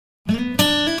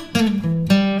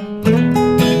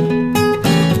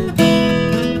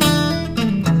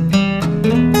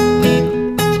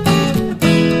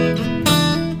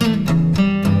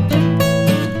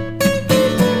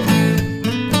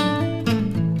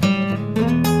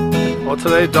Well,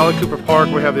 today, Dolly Cooper Park,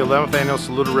 we have the 11th annual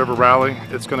Saluda River Rally.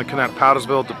 It's going to connect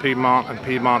Powdersville to Piedmont and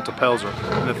Piedmont to Pelzer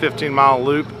in a 15-mile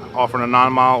loop, offering a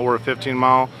 9-mile or a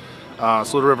 15-mile.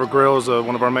 Saluda River Grill is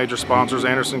one of our major sponsors,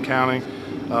 Anderson County,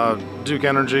 Duke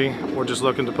Energy. We're just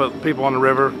looking to put people on the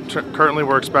river. Currently,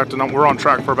 we're on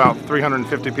track for about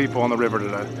 350 people on the river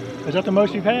today. Is that the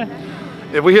most you've had?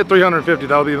 If we hit 350,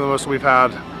 that'll be the most we've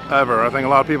had ever. I think a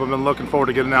lot of people have been looking forward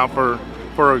to getting out for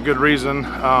a good reason.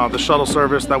 The shuttle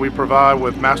service that we provide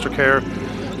with Master Care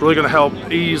is really going to help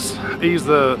ease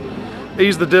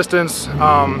the distance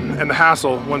and the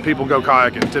hassle when people go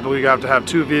kayaking. Typically you have to have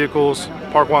 2 vehicles,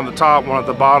 park one at the top, one at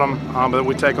the bottom, but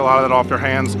we take a lot of that off their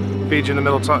hands, feed you in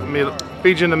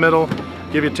the middle,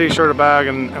 give you a t-shirt, a bag,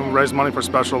 and raise money for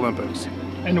Special Olympics.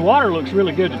 And the water looks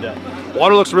really good today.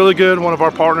 Water looks really good. One of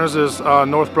our partners is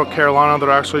Northbrook, Carolina.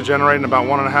 They're actually generating about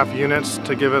 1.5 units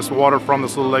to give us water from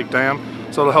this little lake dam.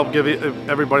 So it'll help give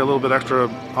everybody a little bit extra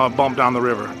bump down the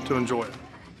river to enjoy it.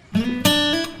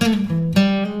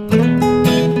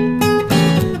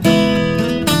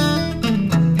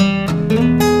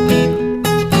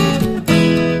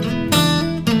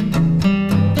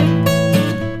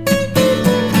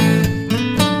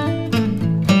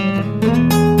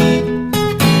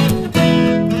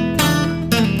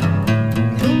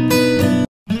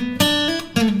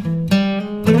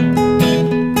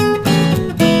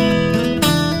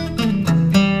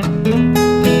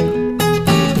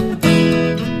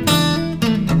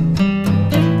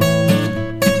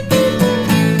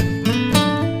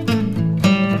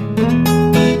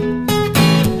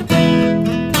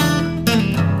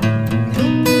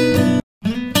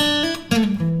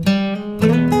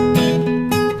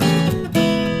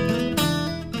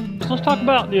 Let's talk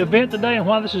about the event today and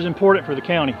why this is important for the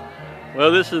county.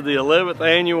 Well, this is the 11th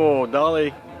annual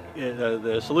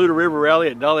the Saluda River Rally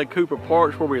at Dolly Cooper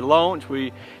Park, where we launch.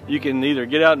 You can either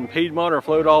get out in Piedmont or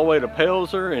float all the way to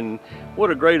Pelzer, and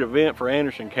what a great event for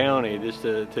Anderson County, just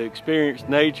to experience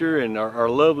nature and our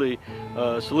lovely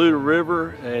Saluda River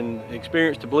and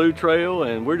experience the Blue Trail.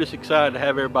 And we're just excited to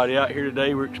have everybody out here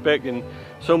today. We're expecting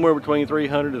somewhere between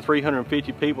 300 to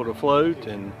 350 people to float,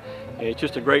 and it's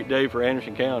just a great day for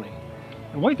Anderson County.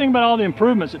 And what do you think about all the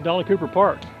improvements at Dolly Cooper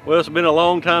Park? Well, it's been a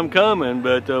long time coming,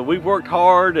 but we've worked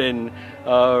hard, and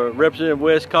Representative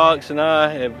Wes Cox and I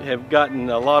have gotten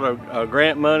a lot of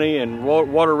grant money and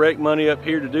water rec money up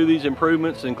here to do these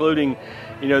improvements, including,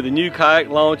 you know, the new kayak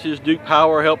launches. Duke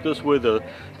Power helped us with the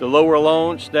lower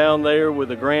launch down there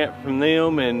with a grant from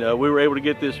them, and we were able to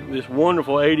get this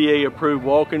wonderful ADA approved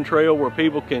walking trail where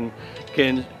people can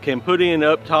put in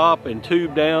up top and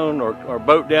tube down or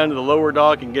boat down to the lower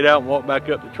dock and get out and walk back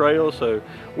up the trail. So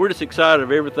we're just excited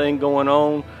of everything going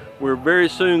on. We're very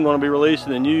soon going to be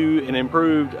releasing the new and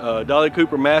improved Dolly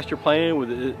Cooper Master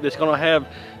Plan that's going to have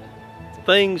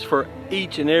things for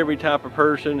each and every type of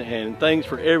person and things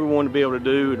for everyone to be able to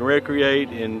do and recreate,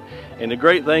 and the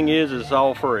great thing is it's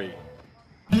all free.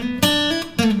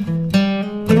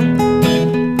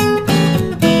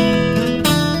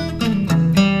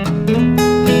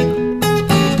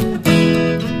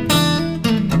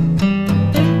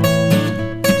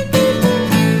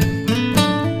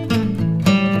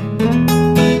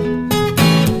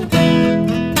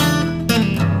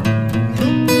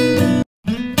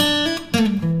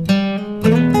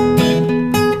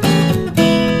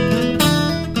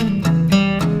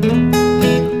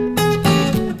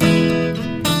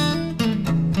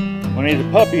 When he's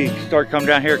a puppy, he started coming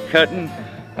down here cutting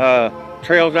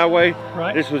trails that way.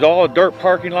 Right. This was all a dirt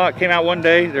parking lot. Came out one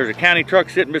day, there's a county truck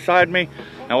sitting beside me.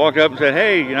 I walked up and said,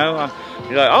 hey, you know,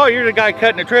 he's like, oh, you're the guy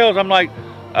cutting the trails. I'm like,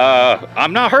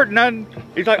 I'm not hurting nothing.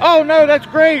 He's like, oh no, that's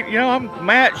great. You know, I'm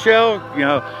Matt Shell, you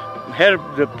know, head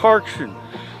of the parks, and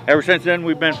ever since then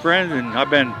we've been friends. And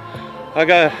I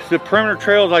got the perimeter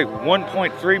trails like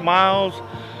 1.3 miles,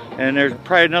 and there's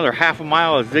probably another half a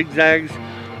mile of zigzags.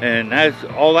 And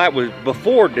all that was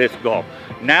before disc golf.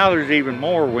 Now there's even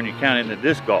more when you count in the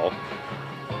disc golf.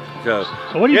 So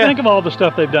what do you think of all the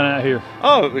stuff they've done out here?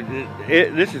 Oh,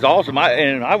 this is awesome.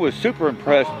 I was super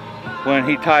impressed when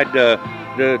he tied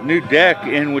the new deck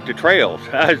in with the trails.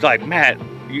 I was like, Matt,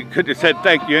 you couldn't have said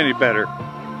thank you any better.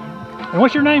 And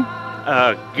what's your name?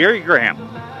 Gary Graham.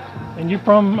 And you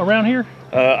from around here?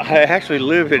 I actually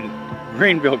live in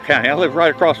Greenville County. I live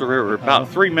right across the river, about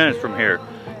 3 minutes from here,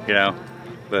 you know.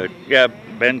 But yeah,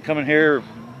 been coming here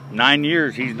 9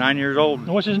 years. He's 9 years old.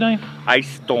 And what's his name? Ice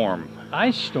Storm.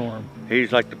 Ice Storm.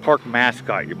 He's like the park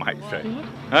mascot, you might say.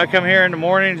 I come here in the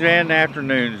mornings and the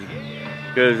afternoons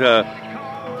because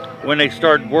when they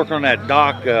started working on that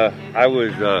dock, I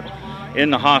was in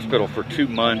the hospital for 2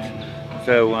 months.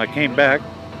 So when I came back,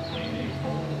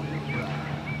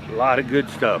 A lot of good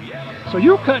stuff. So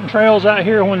you were cutting trails out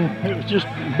here when it was just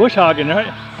bush hogging,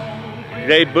 right?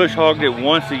 They bush hogged it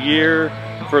once a year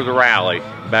for the rally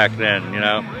back then, you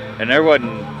know. And there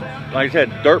wasn't, like I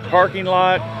said, dirt parking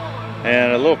lot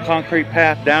and a little concrete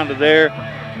path down to there.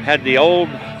 Had the old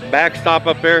backstop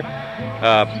up there.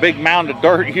 Big mound of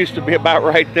dirt used to be about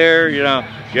right there, you know.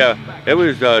 Yeah, it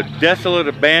was desolate,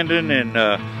 abandoned, and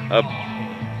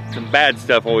some bad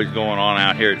stuff always going on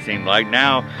out here, it seemed like.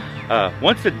 Now,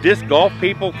 once the disc golf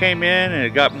people came in and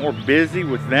it got more busy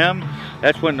with them,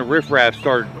 that's when the riffraff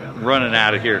started running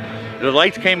out of here. The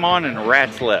lights came on and the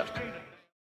rats left.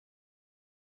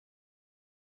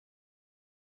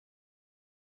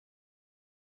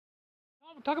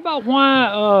 Talk about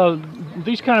why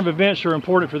these kind of events are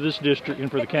important for this district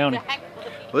and for the county.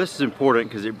 Well, this is important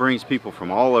because it brings people from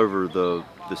all over the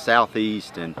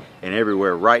southeast and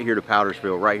everywhere right here to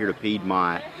Powdersville, right here to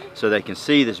Piedmont, so they can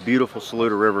see this beautiful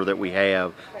Saluda River that we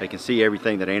have. They can see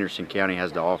everything that Anderson County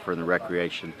has to offer in the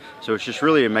recreation. So it's just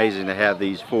really amazing to have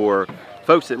these for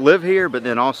folks that live here, but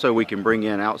then also we can bring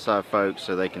in outside folks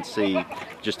so they can see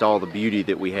just all the beauty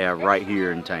that we have right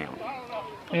here in town.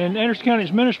 And Anderson County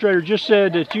Administrator just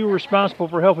said that you were responsible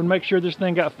for helping make sure this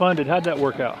thing got funded. How'd that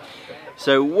work out?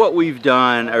 So what we've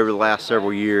done over the last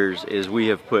several years is we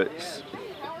have put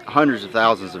hundreds of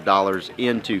thousands of dollars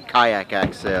into kayak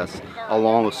access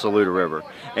along the Saluda River,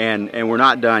 and we're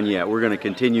not done yet. We're going to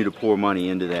continue to pour money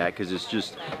into that because it's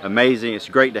just amazing. It's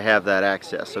great to have that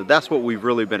access. So that's what we've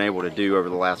really been able to do over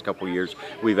the last couple of years.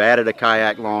 We've added a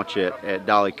kayak launch at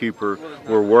Dolly Cooper.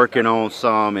 We're working on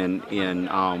some in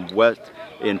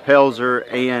Pelzer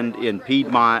and in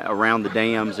Piedmont around the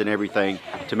dams and everything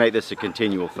to make this a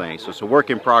continual thing. So it's a work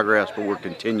in progress, but we're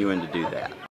continuing to do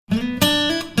that.